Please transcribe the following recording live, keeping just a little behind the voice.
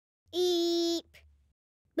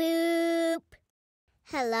Boop.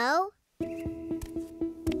 Hello?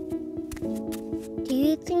 Do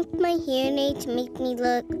you think my hearing aids make me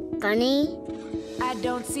look funny? I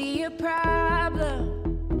don't see a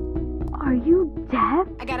problem. Are you deaf?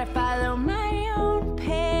 I gotta follow my own path.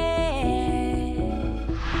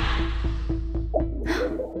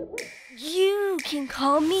 You can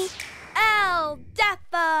call me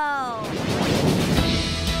Deafo.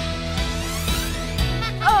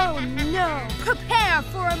 Oh no! Prepare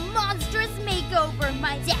for a monstrous makeover,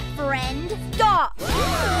 my deaf friend. Stop!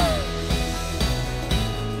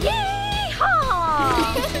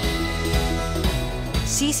 Yee-haw!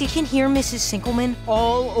 Cece can hear Mrs. Sinkelman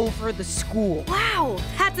all over the school. Wow,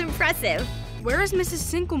 that's impressive. Where is Mrs.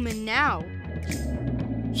 Sinkelman now?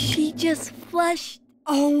 She just flushed.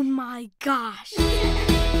 Oh my gosh.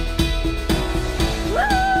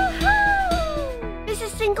 Woohoo!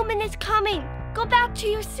 Mrs. Sinkelman is coming. Go back to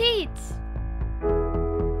your seats.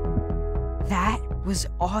 That was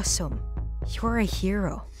awesome. You're a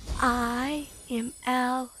hero. I am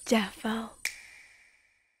Deafo.